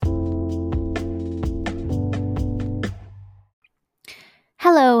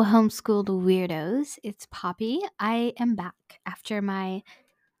Hello, homeschooled weirdos. It's Poppy. I am back after my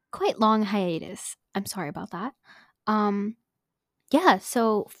quite long hiatus. I'm sorry about that. Um, yeah,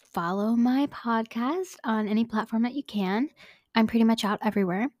 so follow my podcast on any platform that you can. I'm pretty much out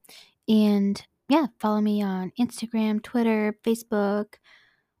everywhere. And yeah, follow me on Instagram, Twitter, Facebook,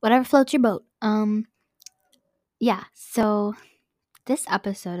 whatever floats your boat. Yeah, so this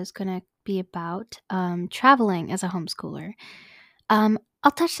episode is gonna be about traveling as a homeschooler. I'll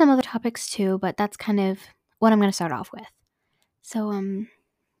touch some other topics too, but that's kind of what I'm gonna start off with. So,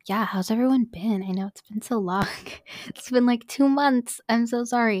 yeah, how's everyone been? I know it's been so long. It's been like 2 months. I'm so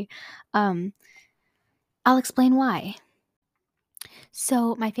sorry. Um, I'll explain why.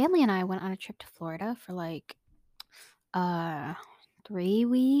 So, my family and I went on a trip to Florida for like uh 3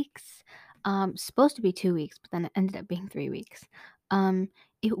 weeks. Supposed to be 2 weeks, but then it ended up being 3 weeks. Um,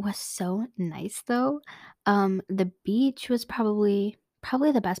 it was so nice though. The beach was probably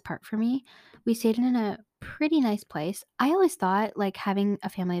the best part for me. We stayed in a pretty nice place. I always thought like having a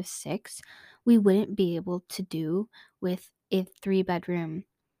family of 6, we wouldn't be able to do with a 3-bedroom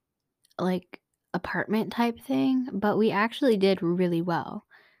like apartment type thing, but we actually did really well.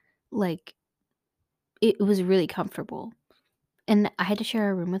 Like it was really comfortable. And I had to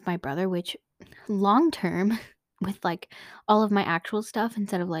share a room with my brother, which long term, with like all of my actual stuff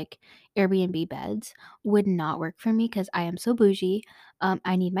instead of like Airbnb beds, would not work for me because I am so bougie.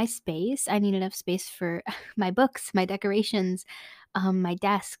 I need my space. I need enough space for my books, my decorations, my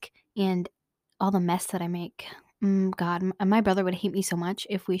desk, and all the mess that I make. God, my brother would hate me so much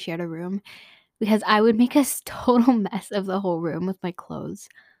if we shared a room because I would make a total mess of the whole room with my clothes.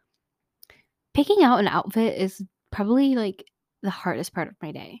 Picking out an outfit is probably like the hardest part of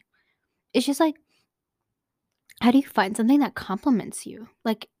my day. It's just like, how do you find something that compliments you?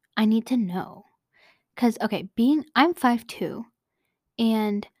 Like, I need to know. Cause okay, I'm 5'2"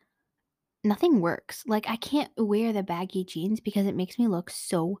 and nothing works. Like, I can't wear the baggy jeans because it makes me look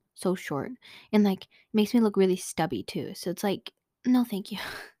so short. And like makes me look really stubby too. So it's like, no thank you.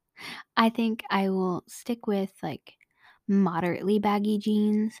 I think I will stick with like moderately baggy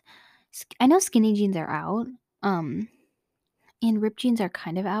jeans. I know skinny jeans are out. Um And ripped jeans are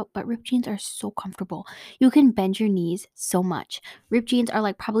kind of out, but ripped jeans are so comfortable. You can bend your knees so much. Ripped jeans are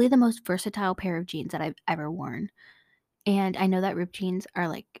like probably the most versatile pair of jeans that I've ever worn. And I know that ripped jeans are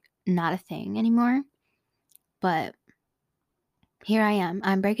like not a thing anymore, but here I am.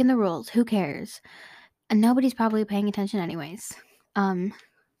 I'm breaking the rules. Who cares? And nobody's probably paying attention anyways. Um,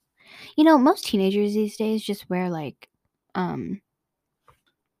 most teenagers these days just wear like um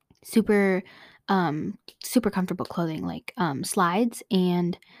super super comfortable clothing like slides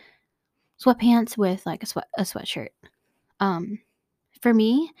and sweatpants with like a sweatshirt. Um For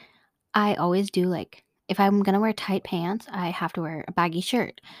me, I always do like if I'm gonna wear tight pants, I have to wear a baggy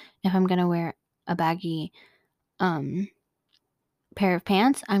shirt. If I'm gonna wear a baggy um pair of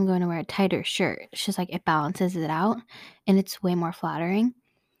pants, I'm going to wear a tighter shirt. It's just like it balances it out and it's way more flattering.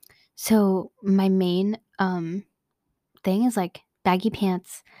 So my main thing is like baggy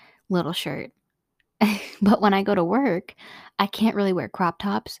pants, little shirt. But when I go to work, I can't really wear crop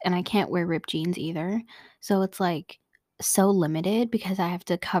tops and I can't wear ripped jeans either. So it's like so limited because I have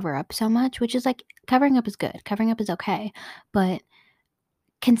to cover up so much, which is like covering up is good. Covering up is okay. But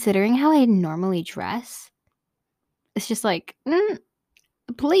considering how I normally dress, it's just like,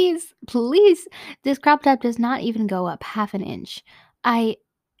 please, this crop top does not even go up half an inch. I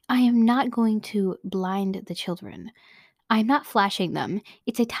I am not going to blind the children. I'm not flashing them.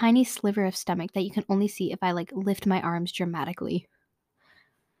 It's a tiny sliver of stomach that you can only see if I like lift my arms dramatically.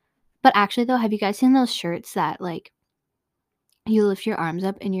 But actually though, have you guys seen those shirts that like you lift your arms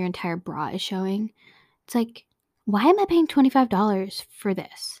up and your entire bra is showing? It's like, why am I paying $25 for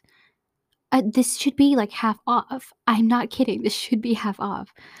this? This should be like half off. I'm not kidding. This should be half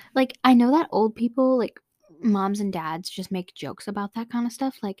off. Like, I know that old people, like moms and dads, just make jokes about that kind of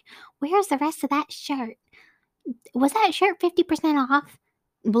stuff. Like, where's the rest of that shirt? Was that shirt 50% off?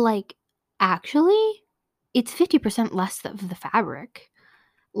 But like, actually, it's 50% less of the fabric.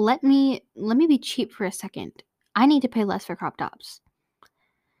 Let me be cheap for a second. I need to pay less for crop tops.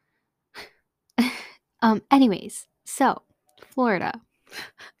 Anyways, so Florida.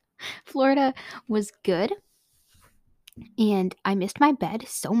 Florida was good, and I missed my bed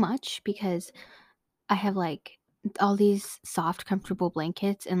so much because I have like all these soft, comfortable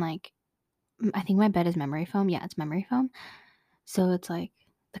blankets, and like I think my bed is memory foam. Yeah, it's memory foam. So it's like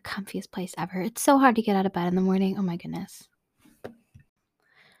the comfiest place ever. It's so hard to get out of bed in the morning. Oh my goodness.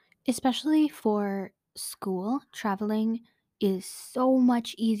 Especially for school, traveling is so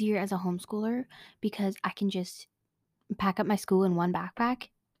much easier as a homeschooler because I can just pack up my school in one backpack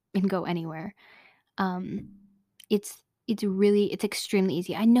and go anywhere. Um, it's extremely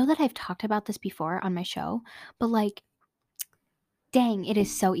easy. I know that I've talked about this before on my show, but like, dang, it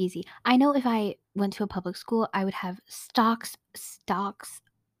is so easy. I know if I went to a public school, I would have stacks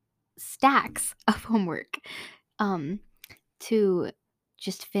of homework um to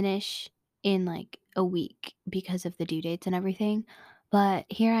just finish in like a week because of the due dates and everything. But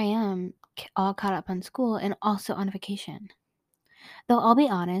here I am, all caught up on school and also on vacation. Though I'll be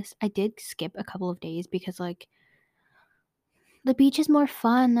honest, I did skip a couple of days because like the beach is more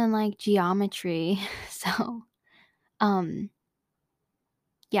fun than like geometry. So, um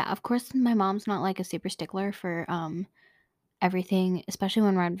yeah, of course my mom's not like a super stickler for everything, especially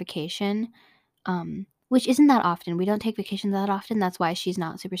when we're on vacation. Which isn't that often. We don't take vacations that often. That's why she's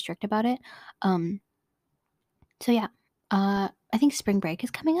not super strict about it. Um so yeah. I think spring break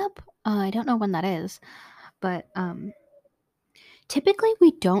is coming up. I don't know when that is, but typically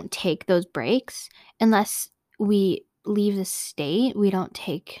we don't take those breaks unless we leave the state. We don't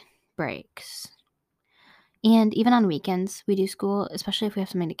take breaks. And even on weekends, we do school, especially if we have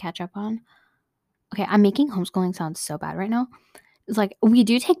something to catch up on. Okay, I'm making homeschooling sound so bad right now. It's like we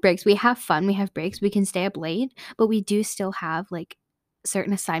do take breaks. We have fun. We have breaks. We can stay up late, but we do still have like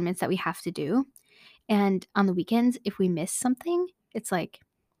certain assignments that we have to do. And on the weekends, if we miss something, it's like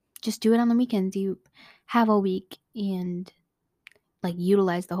just do it on the weekends. You have a week and like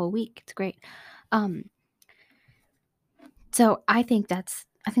utilize the whole week. It's great. Um, so I think that's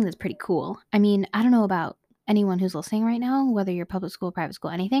pretty cool. I mean, I don't know about anyone who's listening right now, whether you're public school, private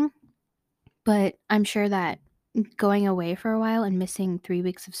school, anything, but I'm sure that going away for a while and missing 3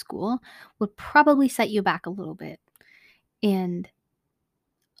 weeks of school would probably set you back a little bit and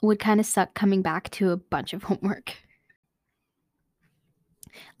would kind of suck coming back to a bunch of homework.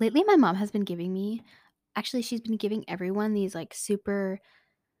 Lately, my mom has been giving me, actually, she's been giving everyone these like super,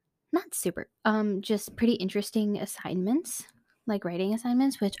 not super, just pretty interesting assignments, like writing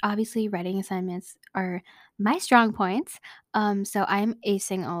assignments, which obviously writing assignments are my strong points. So I'm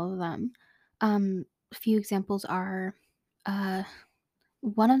acing all of them. A few examples are, uh,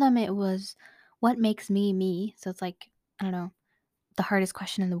 one of them it was what makes me me. So it's like, I don't know, the hardest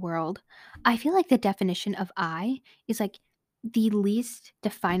question in the world. I feel like the definition of I is like the least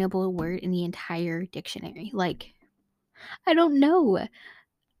definable word in the entire dictionary. Like, I don't know.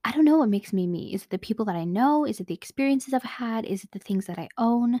 I don't know what makes me me. Is it the people that I know? Is it the experiences I've had? Is it the things that I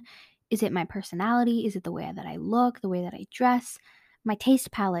own? Is it my personality? Is it the way that I look, the way that I dress, my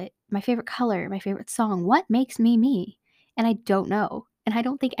taste palette, my favorite color, my favorite song? What makes me me? And I don't know. And I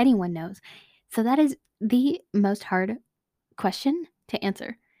don't think anyone knows. So that is the most hard question to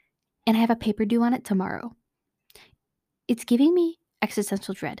answer. And I have a paper due on it tomorrow. It's giving me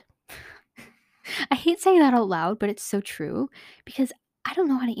existential dread. I hate saying that out loud, but it's so true because I don't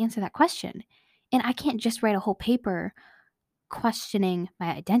know how to answer that question. And I can't just write a whole paper questioning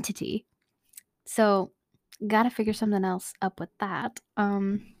my identity. So, got to figure something else up with that.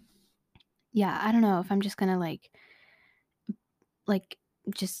 Yeah, I don't know if I'm just going to like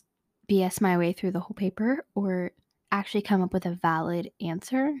just BS my way through the whole paper or actually come up with a valid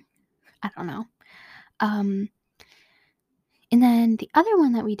answer. I don't know. Um and then the other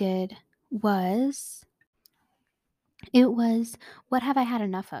one that we did was it was what have I had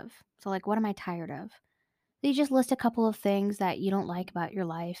enough of? So like what am I tired of? They just list a couple of things that you don't like about your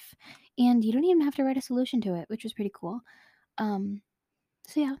life and you don't even have to write a solution to it, which was pretty cool. Um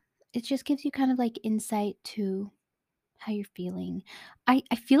so yeah, it just gives you kind of like insight to how you're feeling. I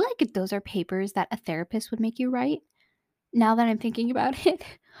feel like those are papers that a therapist would make you write now that I'm thinking about it.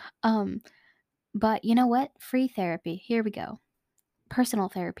 Um but you know what? Free therapy. Here we go. Personal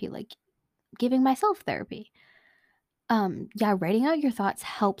therapy, like giving myself therapy. Yeah, writing out your thoughts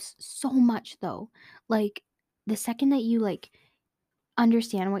helps so much though. Like the second that you like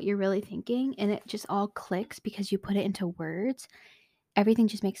understand what you're really thinking and it just all clicks because you put it into words, everything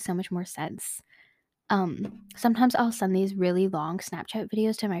just makes so much more sense. Sometimes I'll send these really long Snapchat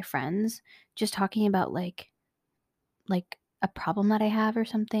videos to my friends just talking about like a problem that I have or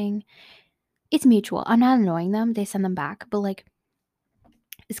something. It's mutual. I'm not annoying them. They send them back, but like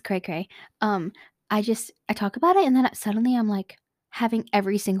it's cray cray. Um, I talk about it and then suddenly I'm like having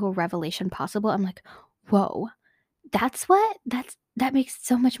every single revelation possible. I'm like, whoa, that makes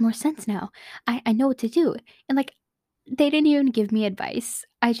so much more sense now. I know what to do. And like they didn't even give me advice.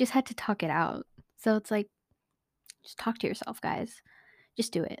 I just had to talk it out. So it's like, just talk to yourself, guys.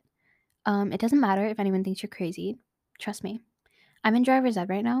 Just do it. It doesn't matter if anyone thinks you're crazy. Trust me. I'm in driver's ed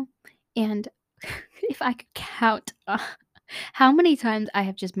right now, and if I could count how many times I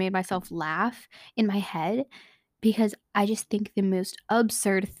have just made myself laugh in my head because I just think the most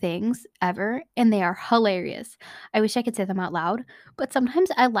absurd things ever, and they are hilarious. I wish I could say them out loud, but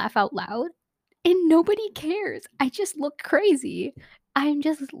sometimes I laugh out loud and nobody cares. I just look crazy. I'm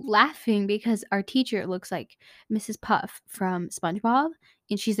just laughing because our teacher looks like Mrs. Puff from SpongeBob,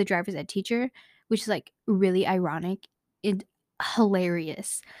 and she's the driver's ed teacher, which is like really ironic and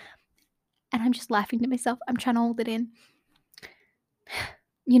hilarious. And I'm just laughing to myself. I'm trying to hold it in.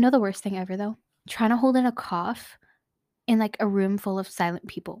 You know the worst thing ever though? Trying to hold in a cough in like a room full of silent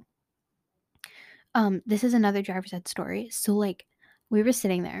people. This is another driver's ed story. So like we were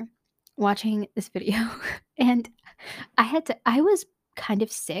sitting there watching this video and I was kind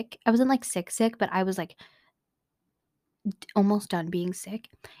of sick. I wasn't like sick, but I was like almost done being sick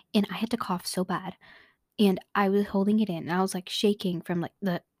and I had to cough so bad and I was holding it in and I was like shaking from like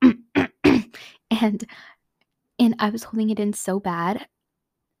the and I was holding it in so bad.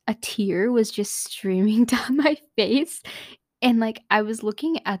 A tear was just streaming down my face and like I was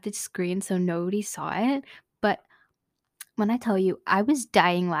looking at the screen so nobody saw it, but when I tell you I was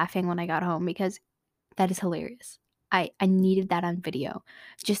dying laughing when I got home because that is hilarious. I needed that on video.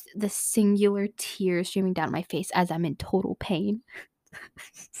 Just the singular tears streaming down my face as I'm in total pain.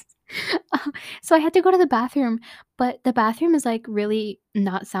 So I had to go to the bathroom, but the bathroom is like really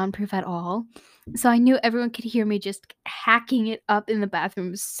not soundproof at all. So I knew everyone could hear me just hacking it up in the bathroom.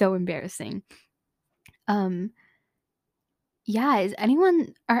 It was so embarrassing. Um yeah, is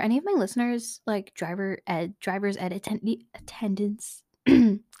anyone are any of my listeners like drivers ed attendance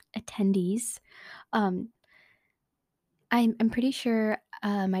attendees? Um I'm pretty sure,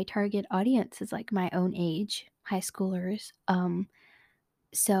 my target audience is, like, my own age, high schoolers,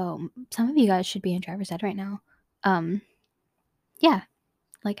 so some of you guys should be in driver's ed right now. Um, yeah,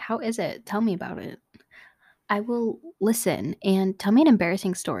 like, how is it? Tell me about it. I will listen, and tell me an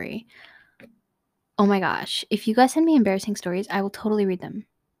embarrassing story. Oh my gosh, if you guys send me embarrassing stories, I will totally read them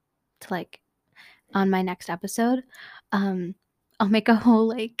to, like, on my next episode. Um, I'll make a whole,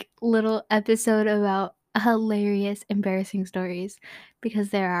 like, little episode about hilarious, embarrassing stories because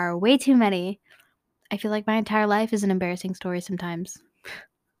there are way too many. I feel like my entire life is an embarrassing story sometimes.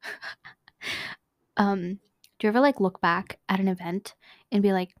 Do you ever like look back at an event and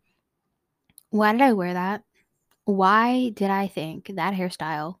be like, why did I wear that? Why did I think that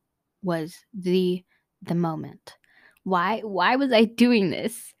hairstyle was the moment? Why was I doing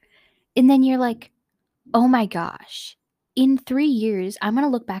this? And then you're like, oh my gosh. In 3 years, I'm going to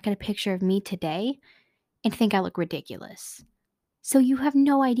look back at a picture of me today and think I look ridiculous. So you have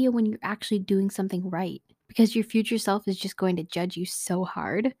no idea when you're actually doing something right because your future self is just going to judge you so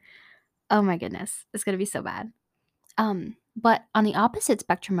hard. Oh my goodness, it's gonna be so bad. But on the opposite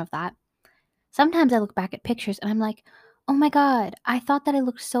spectrum of that, sometimes I look back at pictures and I'm like, oh my god, I thought that I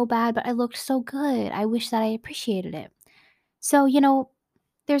looked so bad, but I looked so good. I wish that I appreciated it. So,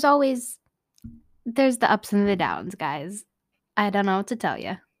 there's always there's the ups and the downs, guys. I don't know what to tell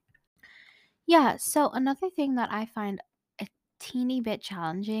you. Yeah, so another thing that I find a teeny bit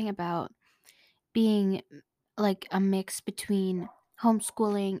challenging about being like a mix between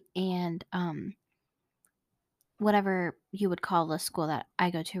homeschooling and whatever you would call the school that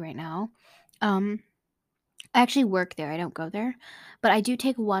I go to right now. Um, I actually work there. I don't go there, but I do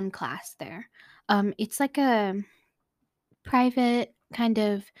take one class there. It's like a private kind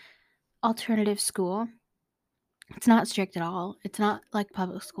of alternative school. It's not strict at all. It's not like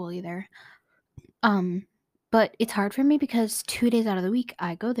public school either. Um, but it's hard for me because 2 days out of the week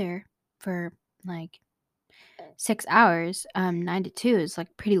I go there for like 6 hours. 9 to 2 is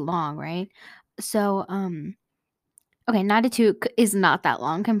like pretty long, right? So, okay, 9 to 2 is not that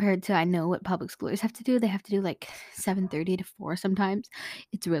long compared to I know what public schoolers have to do. They have to do like 7:30 to 4 sometimes.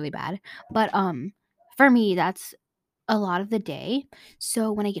 It's really bad. But for me that's a lot of the day.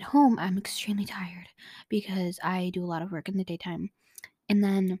 So when I get home, I'm extremely tired because I do a lot of work in the daytime. And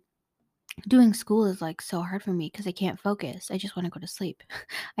then doing school is like so hard for me because I can't focus. I just want to go to sleep.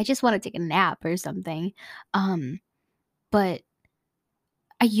 I just want to take a nap or something. Um but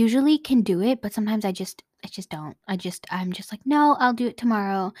I usually can do it, but sometimes I just don't. I'm just like, "No, I'll do it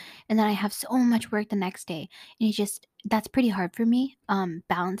tomorrow." And then I have so much work the next day. And that's pretty hard for me,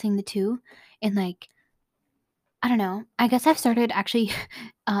 balancing the 2. And like, I don't know. I guess I've started actually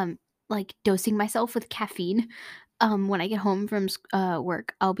like dosing myself with caffeine. When I get home from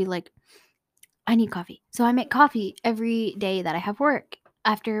work, I'll be like, "I need coffee." So I make coffee every day that I have work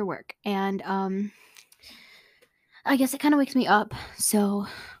after work. And I guess it kind of wakes me up. So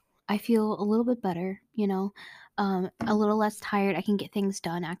I feel a little bit better, a little less tired. I can get things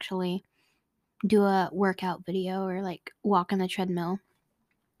done actually. Do a workout video or like walk on the treadmill.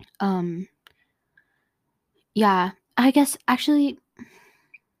 Um Yeah, I guess actually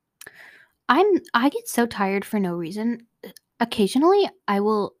I get so tired for no reason. Occasionally, I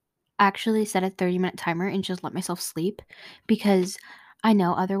will actually set a 30-minute timer and just let myself sleep because I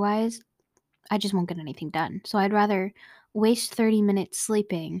know otherwise I just won't get anything done. So I'd rather waste 30 minutes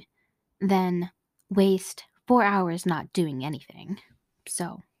sleeping than waste 4 hours not doing anything.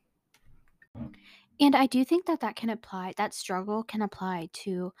 So, and I do think that that struggle can apply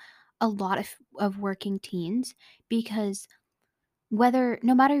to a lot of working teens because whether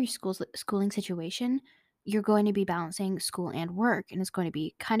no matter your schooling situation, you're going to be balancing school and work, and it's going to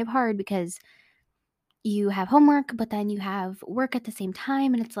be kind of hard because you have homework, but then you have work at the same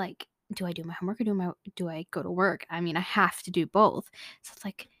time, and it's like, do I do my homework or do I go to work? I mean, I have to do both. So it's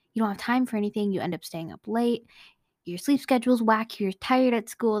like you don't have time for anything. You end up staying up late. Your sleep schedule's whack. You're tired at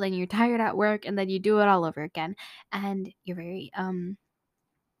school, then you're tired at work, and then you do it all over again, and you're very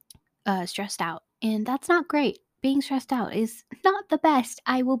stressed out, and that's not great. Being stressed out is not the best.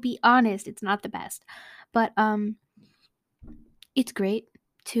 I will be honest, it's not the best. But it's great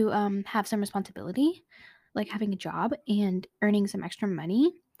to have some responsibility, like having a job and earning some extra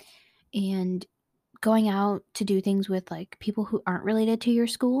money and going out to do things with like people who aren't related to your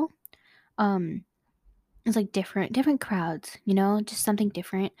school. Um it's like different crowds, just something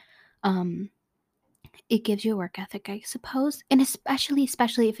different. Um it gives you a work ethic, I suppose, and especially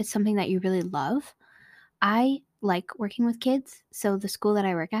if it's something that you really love. I like working with kids, so the school that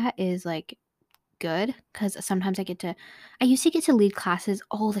I work at is, like, good because sometimes I used to get to lead classes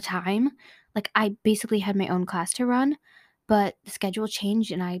all the time. Like, I basically had my own class to run, but the schedule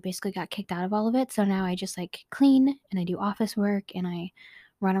changed and I basically got kicked out of all of it, so now I just, like, clean and I do office work and I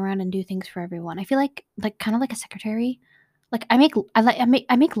run around and do things for everyone. I feel like, kinda like a secretary. Like, I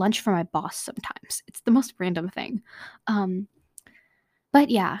make lunch for my boss sometimes. It's the most random thing. Um, but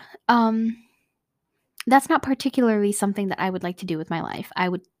yeah, um that's not particularly something that I would like to do with my life. I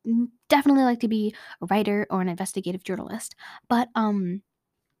would definitely like to be a writer or an investigative journalist. But on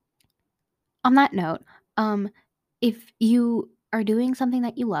that note, um if you are doing something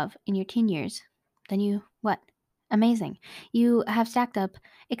that you love in your teen years, then you what? Amazing. You have stacked up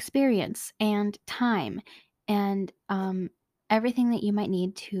experience and time and everything that you might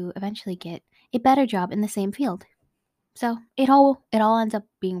need to eventually get a better job in the same field. So it all ends up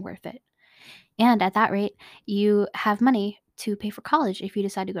being worth it. And at that rate, you have money to pay for college if you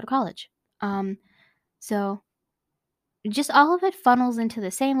decide to go to college. Um, so just all of it funnels into the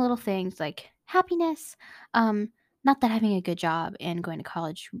same little things like happiness. Um, not that having a good job and going to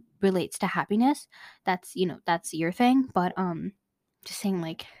college relates to happiness. That's your thing. But just saying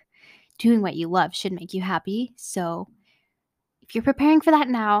like doing what you love should make you happy. So if you're preparing for that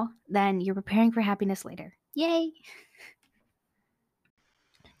now, then you're preparing for happiness later. Yay!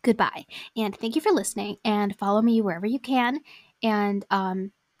 Goodbye. And thank you for listening and follow me wherever you can. And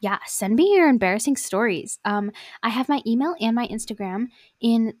yeah, send me your embarrassing stories. I have my email and my Instagram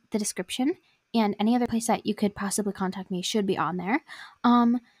in the description, and any other place that you could possibly contact me should be on there.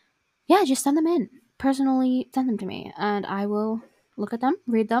 Um, yeah, just send them in. Personally, send them to me, and I will look at them,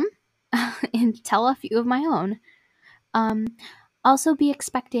 read them, and tell a few of my own. Um, also, be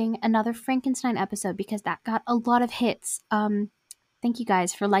expecting another Frankenstein episode because that got a lot of hits. Thank you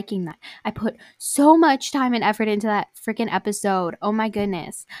guys for liking that. I put so much time and effort into that freaking episode. Oh my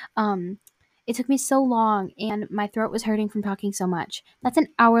goodness. It took me so long and my throat was hurting from talking so much. That's an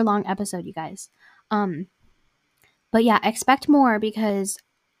hour-long episode, you guys. Um, but yeah, expect more because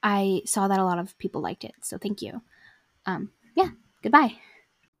I saw that a lot of people liked it. So thank you. Yeah, goodbye.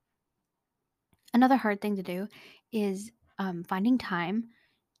 Another hard thing to do is finding time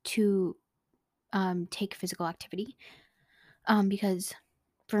to take physical activity. Because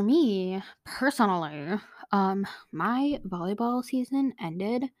for me personally, my volleyball season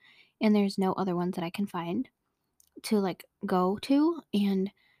ended and there's no other ones that I can find to like go to,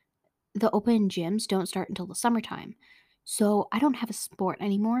 and the open gyms don't start until the summertime. So I don't have a sport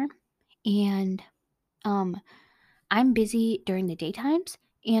anymore, and um I'm busy during the daytimes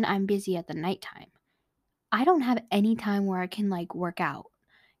and I'm busy at the nighttime. I don't have any time where I can like work out.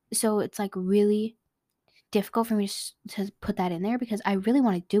 So it's like really difficult for me to put that in there because I really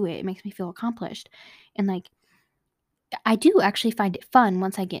want to do it. It makes me feel accomplished. And like I do actually find it fun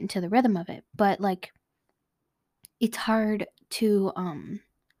once I get into the rhythm of it, but like it's hard to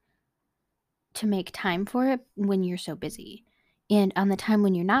make time for it when you're so busy. And on the time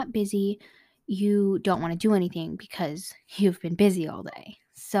when you're not busy, you don't want to do anything because you've been busy all day.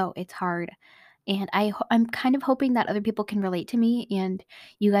 So it's hard. And I'm kind of hoping that other people can relate to me and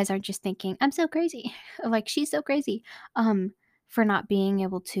you guys aren't just thinking, I'm so crazy. Like she's so crazy. Um for not being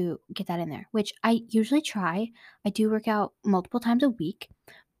able to get that in there, which I usually try. I do work out multiple times a week,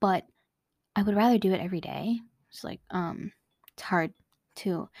 but I would rather do it every day. It's like, it's hard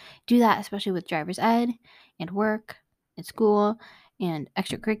to do that, especially with driver's ed and work and school and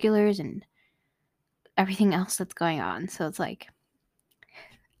extracurriculars and everything else that's going on. So it's like,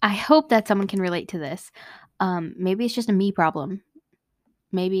 I hope that someone can relate to this. Maybe it's just a me problem.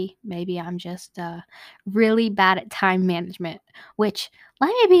 Maybe I'm just really bad at time management, which, let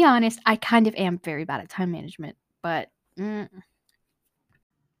me be honest, I kind of am very bad at time management. But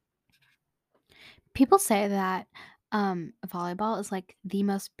people say that volleyball is like the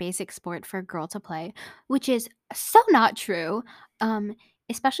most basic sport for a girl to play, which is so not true. Um,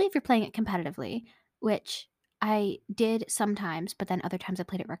 Especially if you're playing it competitively, which I did sometimes, but then other times I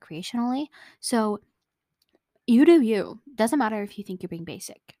played it recreationally. So you do you. Doesn't matter if you think you're being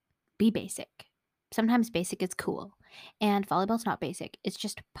basic. Be basic. Sometimes basic is cool. And volleyball's not basic. It's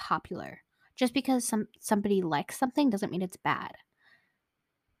just popular. Just because somebody likes something doesn't mean it's bad.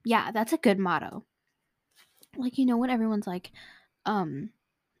 Yeah, that's a good motto. Like, when everyone's like, um,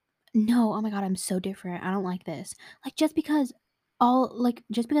 no, oh my god, I'm so different. I don't like this. Like, just because a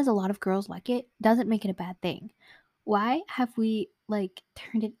lot of girls like it doesn't make it a bad thing. Why have we like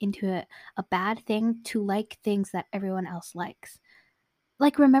turned it into a bad thing to like things that everyone else likes?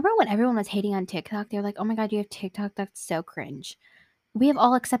 Like, remember when everyone was hating on TikTok? They were like, "Oh my god, you have TikTok? That's so cringe." We have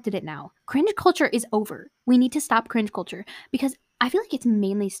all accepted it now. Cringe culture is over. We need to stop cringe culture because I feel like it's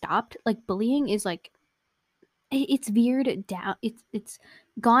mainly stopped. Like, bullying is like it's veered down. It's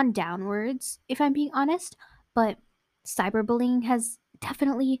gone downwards, if I'm being honest. But cyberbullying has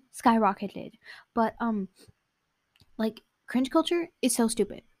definitely skyrocketed. But like, cringe culture is so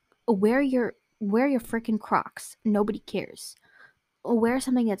stupid. Wear your freaking Crocs. Nobody cares. Wear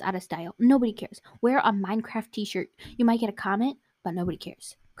something that's out of style. Nobody cares. Wear a Minecraft t-shirt. You might get a comment, but nobody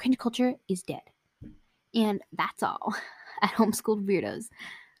cares. Cringe culture is dead. And that's all at Homeschooled Weirdos.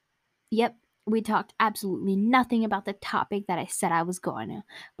 Yep, we talked absolutely nothing about the topic that I said I was going to.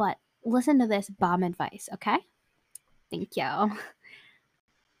 But listen to this bomb advice, okay? Thank you.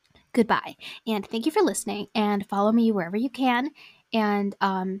 Goodbye. And thank you for listening. And follow me wherever you can. And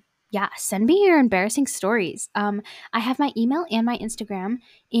yeah, send me your embarrassing stories. I have my email and my Instagram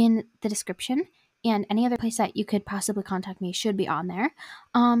in the description. And any other place that you could possibly contact me should be on there.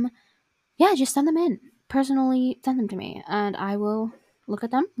 Yeah, just send them in. Personally, send them to me. And I will look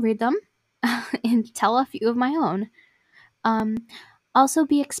at them, read them, and tell a few of my own. Um, Also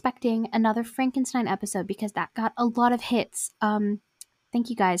be expecting another Frankenstein episode because that got a lot of hits. Thank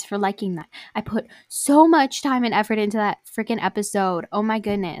you guys for liking that. I put so much time and effort into that freaking episode. Oh my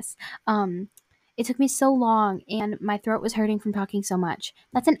goodness. It took me so long and my throat was hurting from talking so much.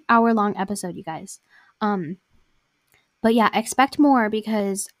 That's an hour-long episode, you guys. But yeah, expect more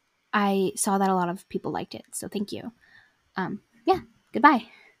because I saw that a lot of people liked it. So thank you. Yeah, goodbye.